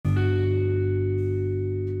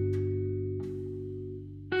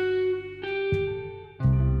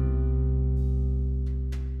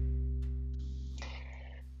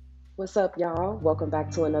What's up, y'all? Welcome back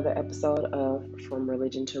to another episode of From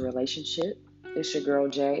Religion to Relationship. It's your girl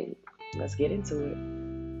Jade. Let's get into it.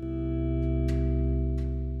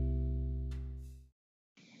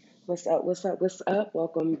 What's up? What's up? What's up?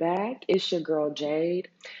 Welcome back. It's your girl Jade.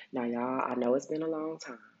 Now, y'all, I know it's been a long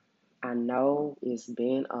time. I know it's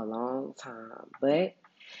been a long time, but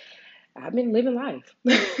I've been living life.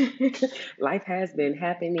 Life has been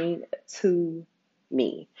happening to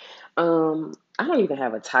me. I don't even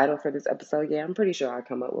have a title for this episode yet. I'm pretty sure I'll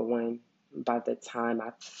come up with one by the time I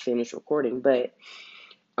finish recording. But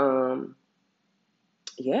um,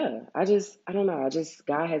 yeah, I don't know.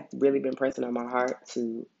 God has really been pressing on my heart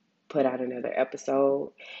to put out another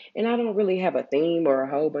episode. And I don't really have a theme or a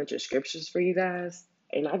whole bunch of scriptures for you guys.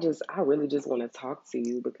 And I really just want to talk to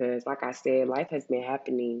you because, like I said, life has been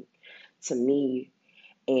happening to me.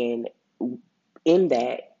 And in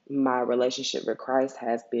that, my relationship with Christ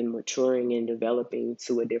has been maturing and developing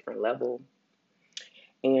to a different level.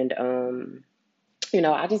 And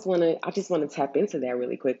I just want to tap into that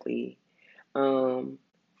really quickly. Um,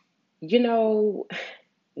 you know,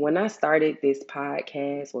 when I started this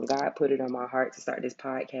podcast, when God put it on my heart to start this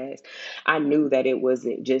podcast, I knew that it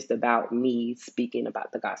wasn't just about me speaking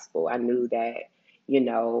about the gospel. I knew that,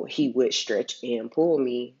 He would stretch and pull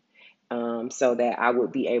me so that I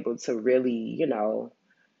would be able to really,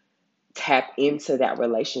 tap into that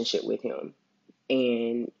relationship with Him.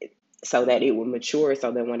 And so that it will mature,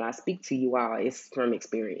 so that when I speak to you all, it's from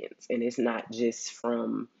experience and it's not just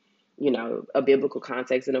from, a biblical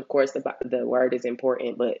context. And of course, the word is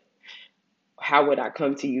important, but how would I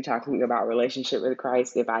come to you talking about relationship with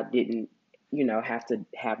Christ if I didn't, have to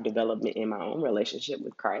have development in my own relationship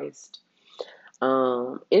with Christ?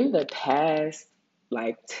 In the past,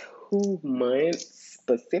 like 2 months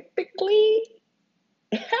specifically,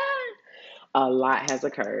 a lot has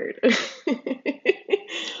occurred.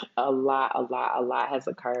 A lot has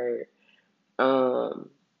occurred. Um,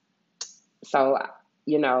 so,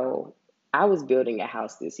 you know, I was building a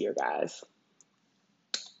house this year, guys.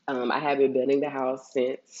 I have been building the house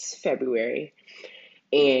since February,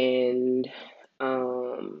 and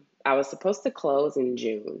I was supposed to close in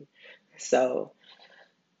June. So,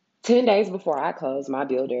 10 days before I closed, my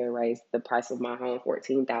builder raised the price of my home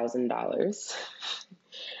 $14,000.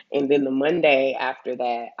 And then the Monday after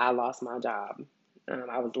that, I lost my job.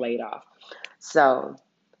 I was laid off. So,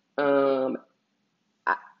 um,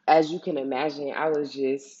 I, as you can imagine, I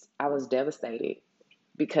was devastated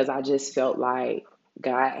because I just felt like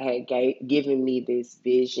God had given me this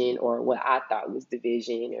vision, or what I thought was the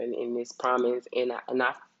vision, and this promise, and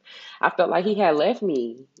I felt like He had left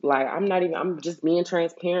me. Like, I'm just being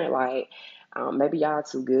transparent. Like, maybe y'all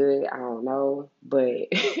too good, I don't know, but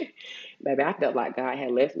baby, I felt like God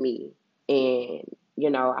had left me,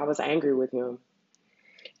 and I was angry with Him,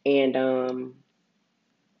 and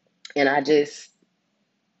and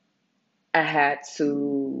I had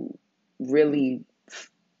to really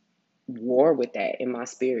war with that in my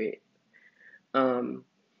spirit. Um,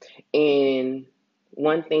 and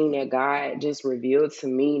one thing that God just revealed to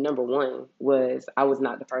me, number one, was I was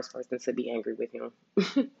not the first person to be angry with Him.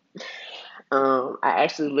 I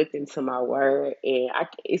actually looked into my word, and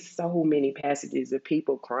it's so many passages of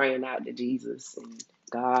people crying out to Jesus and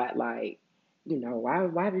God, like,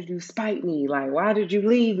 why did you spite me? Like, why did you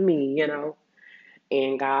leave me?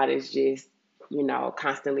 And God is just,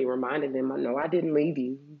 constantly reminding them, I know I didn't leave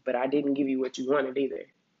you, but I didn't give you what you wanted either.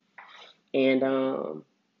 And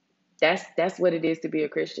that's what it is to be a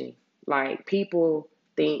Christian. Like, people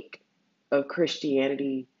think of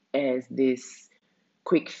Christianity as this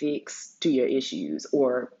quick fix to your issues,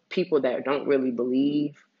 or people that don't really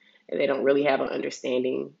believe and they don't really have an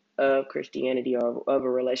understanding of Christianity or of a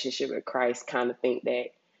relationship with Christ kind of think that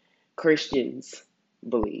Christians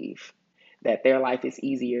believe that their life is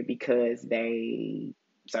easier because they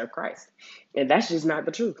serve Christ. And that's just not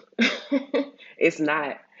the truth. It's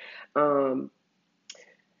not. Um,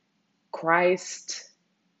 Christ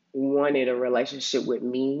wanted a relationship with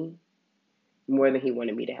me more than He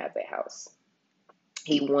wanted me to have that house.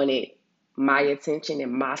 He wanted my attention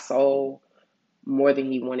and my soul more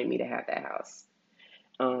than He wanted me to have that house.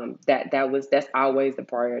 That's always the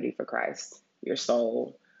priority for Christ. Your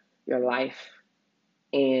soul, your life.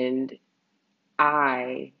 And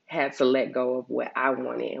I had to let go of what I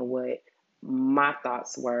wanted and what my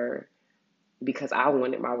thoughts were, because I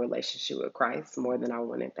wanted my relationship with Christ more than I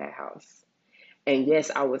wanted that house. And yes,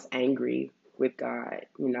 I was angry with God.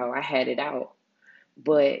 I had it out.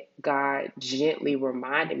 But God gently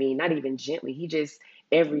reminded me, not even gently,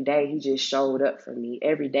 every day, He just showed up for me.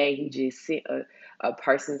 Every day, He just sent a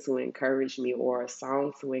person to encourage me, or a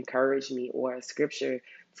song to encourage me, or a scripture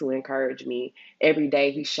to encourage me. Every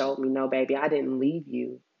day he showed me, no, baby, I didn't leave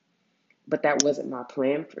you, but that wasn't my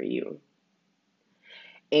plan for you.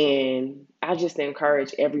 And I just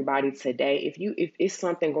encourage everybody today, if it's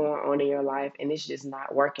something going on in your life and it's just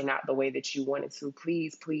not working out the way that you wanted to,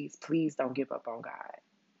 please, please, please don't give up on God.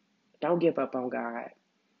 Don't give up on God,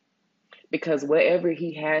 because whatever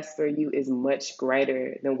he has for you is much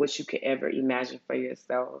greater than what you could ever imagine for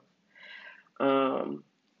yourself. Um,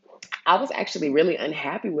 I was actually really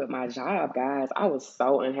unhappy with my job, guys. I was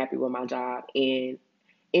so unhappy with my job. And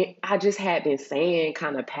I just had been saying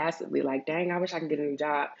kind of passively, like, dang, I wish I could get a new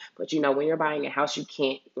job. But when you're buying a house, you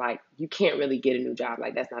can't really get a new job.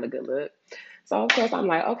 Like, that's not a good look. So, of course, I'm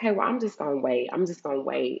like, okay, well, I'm just going to wait. I'm just going to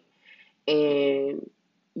wait. And,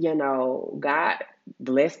 God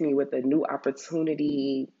blessed me with a new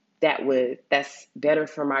opportunity that's better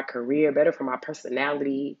for my career, better for my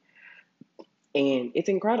personality. And it's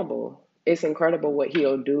incredible. It's incredible what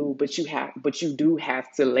he'll do, but you do have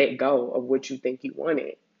to let go of what you think you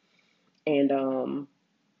wanted. And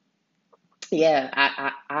yeah,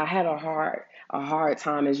 I had a hard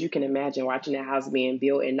time, as you can imagine, watching that house being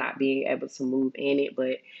built and not being able to move in it.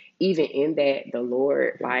 But even in that, the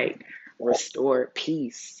Lord like restored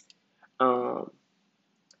peace um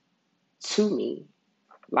to me.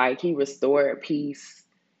 Like he restored peace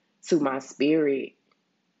to my spirit,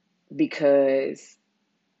 because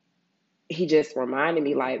he just reminded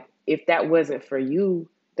me, like, if that wasn't for you,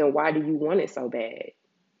 then why do you want it so bad?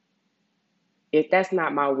 If that's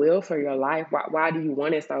not my will for your life, why do you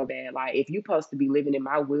want it so bad? Like, if you're supposed to be living in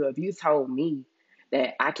my will, if you told me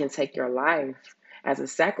that I can take your life as a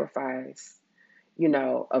sacrifice,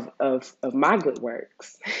 of my good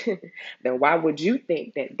works, then why would you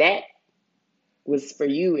think that was for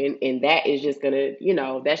you, and that is just gonna,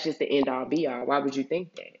 that's just the end all be all? Why would you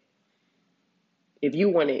think that? If you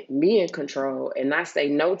wanted me in control and I say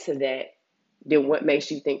no to that, then what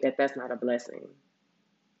makes you think that that's not a blessing?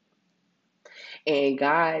 And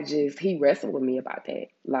God he wrestled with me about that.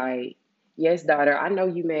 Like, yes, daughter, I know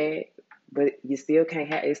you mad, but you still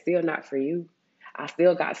can't it's still not for you. I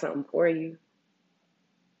still got something for you,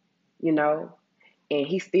 you know? And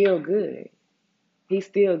he's still good. He's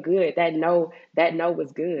still good. That no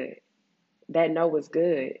was good. That no was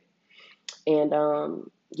good. And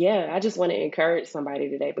yeah, I just want to encourage somebody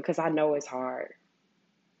today, because I know it's hard.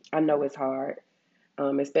 I know it's hard.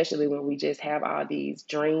 Especially when we just have all these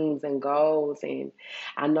dreams and goals. And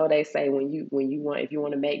I know they say, if you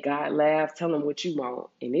want to make God laugh, tell him what you want.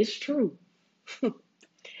 And it's true.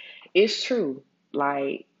 It's true.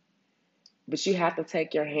 Like, but you have to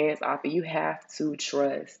take your hands off it. You have to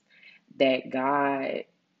trust that God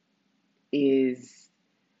is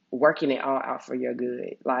working it all out for your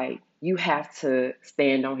good. Like, you have to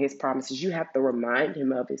stand on his promises. You have to remind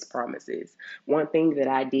him of his promises. One thing that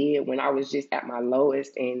I did when I was just at my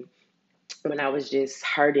lowest and when I was just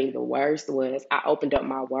hurting the worst was I opened up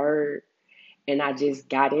my word and I just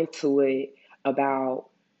got into it about,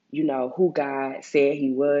 who God said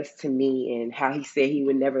he was to me and how he said he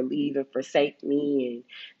would never leave and forsake me, and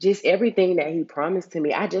just everything that he promised to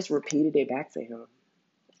me. I just repeated it back to him.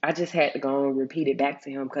 I just had to go and repeat it back to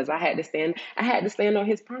him, because I had to stand on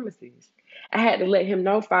his promises. I had to let him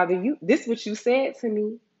know, Father, this is what you said to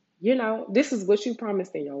me. This is what you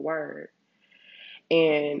promised in your word.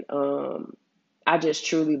 And I just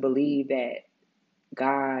truly believe that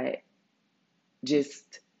God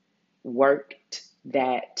just worked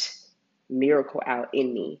that miracle out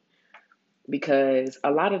in me, because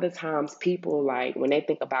a lot of the times people, like, when they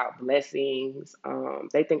think about blessings,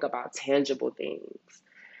 they think about tangible things.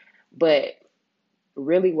 But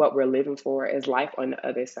really what we're living for is life on the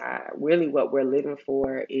other side. Really what we're living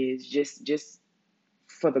for is just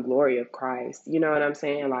for the glory of Christ. You know what I'm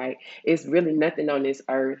saying? Like, it's really nothing on this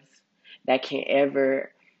earth that can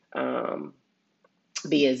ever um,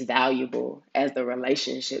 be as valuable as the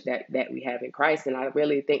relationship that we have in Christ. And I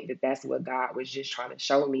really think that that's what God was just trying to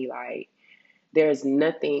show me. Like, there's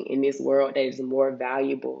nothing in this world that is more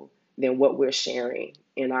valuable than what we're sharing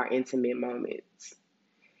in our intimate moments.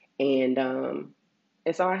 And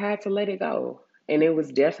so I had to let it go. And it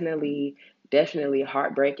was definitely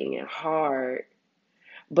heartbreaking and hard,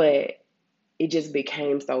 but it just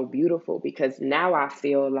became so beautiful, because now I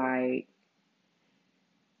feel like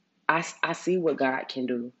I see what God can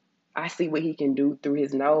do. I see what he can do through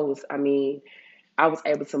his nose. I mean, I was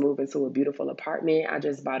able to move into a beautiful apartment. I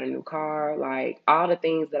just bought a new car. Like, all the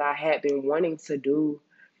things that I had been wanting to do,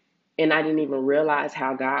 and I didn't even realize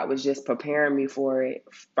how God was just preparing me for it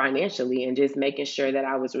financially, and just making sure that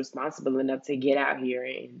I was responsible enough to get out here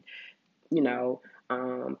and, you know,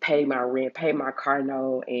 pay my rent, pay my car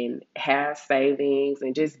note, and have savings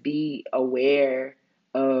and just be aware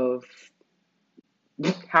of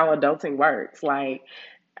how adulting works. Like,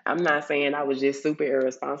 I'm not saying I was just super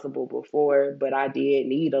irresponsible before, but I did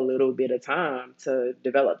need a little bit of time to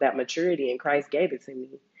develop that maturity, and Christ gave it to me.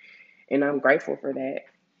 And I'm grateful for that.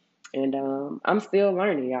 And I'm still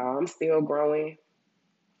learning, y'all. I'm still growing.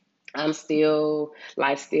 I'm still,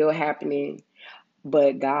 life still happening.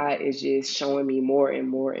 But God is just showing me more and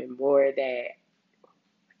more and more that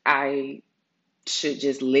I should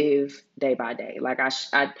just live day by day. Like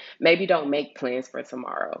I maybe don't make plans for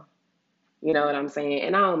tomorrow. You know what I'm saying?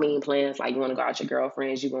 And I don't mean plans like you want to go out with your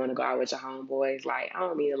girlfriends, you want to go out with your homeboys. Like, I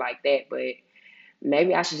don't mean it like that, but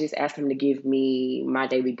maybe I should just ask him to give me my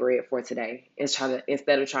daily bread for today instead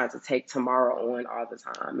of trying to take tomorrow on all the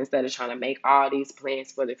time. Instead of trying to make all these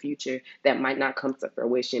plans for the future that might not come to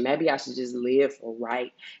fruition. Maybe I should just live for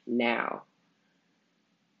right now.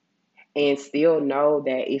 And still know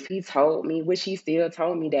that if he told me, which he still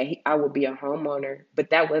told me that I would be a homeowner, but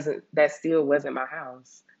that still wasn't my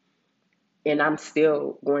house. And I'm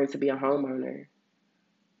still going to be a homeowner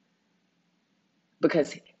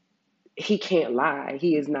because he can't lie.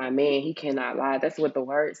 He is not man. He cannot lie. That's what the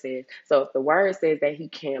word says. So if the word says that he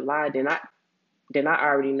can't lie, then I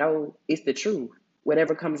already know it's the truth.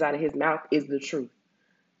 Whatever comes out of his mouth is the truth.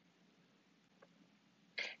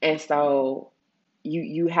 And so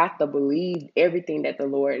you have to believe everything that the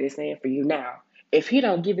Lord is saying for you now. If he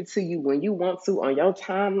don't give it to you when you want to on your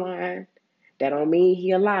timeline, that don't mean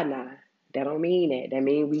he'll lie now. That don't mean that. That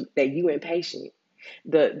mean that you impatient.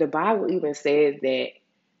 The Bible even says that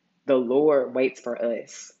the Lord waits for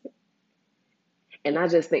us. And I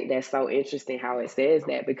just think that's so interesting how it says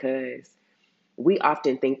that, because we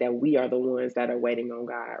often think that we are the ones that are waiting on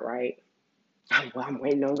God, right? I'm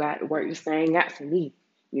waiting on God to work this thing out for me.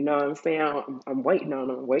 You know what I'm saying? I'm waiting on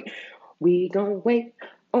him. We gonna wait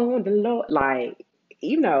on the Lord. Like,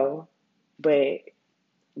 but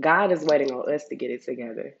God is waiting on us to get it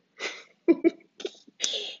together.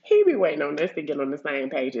 He be waiting on us to get on the same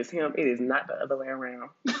page as him. It is not the other way around.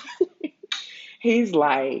 He's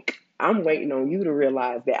like, I'm waiting on you to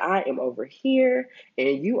realize that I am over here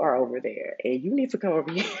and you are over there, and you need to come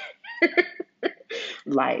over here.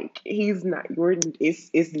 Like, he's not.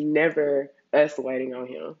 It's never us waiting on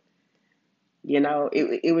him.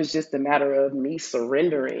 It was just a matter of me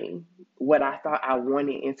surrendering what I thought I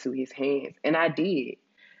wanted into his hands, and I did.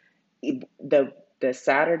 The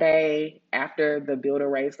Saturday after the builder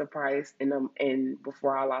raised the price, and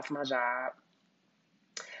before I lost my job,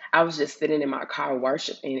 I was just sitting in my car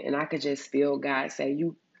worshiping, and I could just feel God say,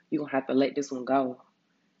 "You gonna have to let this one go."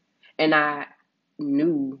 And I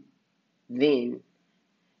knew then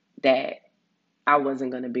that I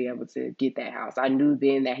wasn't gonna be able to get that house. I knew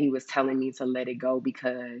then that He was telling me to let it go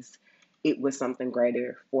because it was something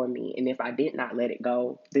greater for me. And if I did not let it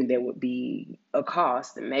go, then there would be a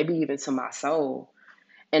cost, and maybe even to my soul.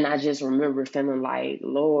 And I just remember feeling like,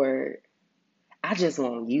 Lord, I just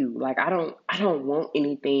want you. Like, I don't want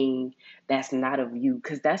anything that's not of you,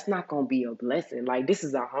 because that's not gonna be a blessing. Like, this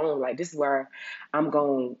is a home. Like, this is where I'm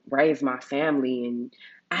gonna raise my family. And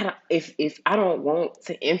I don't if I don't want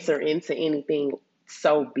to enter into anything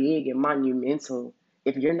so big and monumental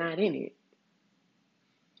if you're not in it.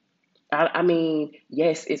 I mean,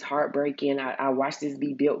 yes, it's heartbreaking. I watched this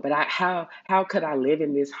be built, but how could I live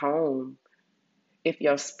in this home if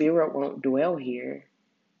your spirit won't dwell here?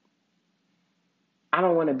 I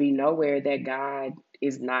don't want to be nowhere that God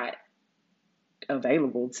is not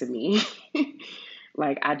available to me.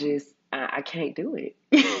 Like, I can't do it.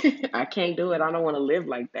 I can't do it. I don't want to live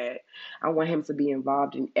like that. I want him to be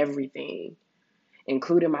involved in everything,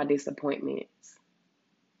 including my disappointments,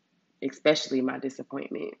 especially my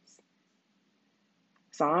disappointments.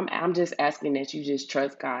 So I'm just asking that you just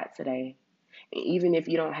trust God today. And even if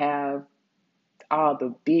you don't have all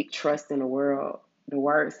the big trust in the world, the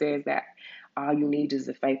word says that all you need is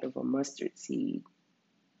the faith of a mustard seed.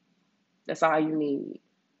 That's all you need.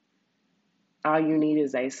 All you need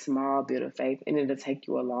is a small bit of faith, and it'll take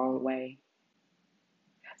you a long way.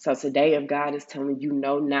 So today, if God is telling you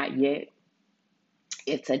no, not yet,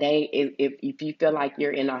 if you feel like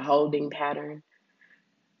you're in a holding pattern,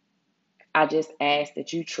 I just ask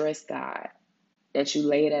that you trust God, that you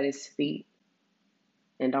lay it at his feet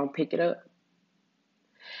and don't pick it up.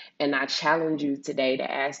 And I challenge you today to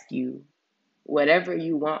ask you, whatever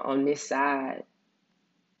you want on this side,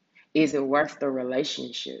 is it worth the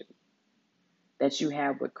relationship that you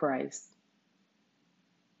have with Christ?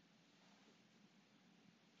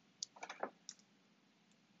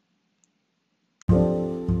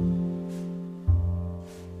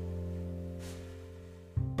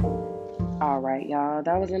 All right, y'all.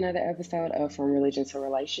 That was another episode of From Religion to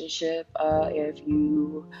Relationship. If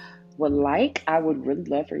you would like, I would really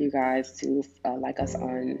love for you guys to like us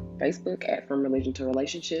on Facebook at From Religion to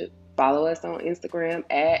Relationship. Follow us on Instagram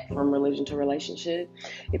at From Religion to Relationship.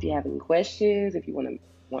 If you have any questions, if you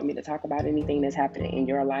want me to talk about anything that's happening in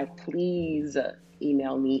your life, please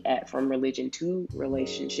email me at From Religion to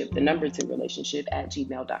Relationship, the number to relationship at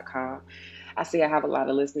gmail.com. I see I have a lot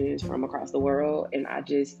of listeners from across the world, and I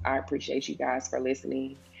appreciate you guys for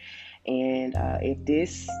listening. And if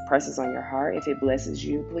this presses on your heart, if it blesses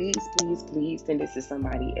you, please, please, please send it to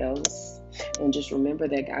somebody else. And just remember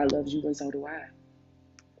that God loves you, and so do I.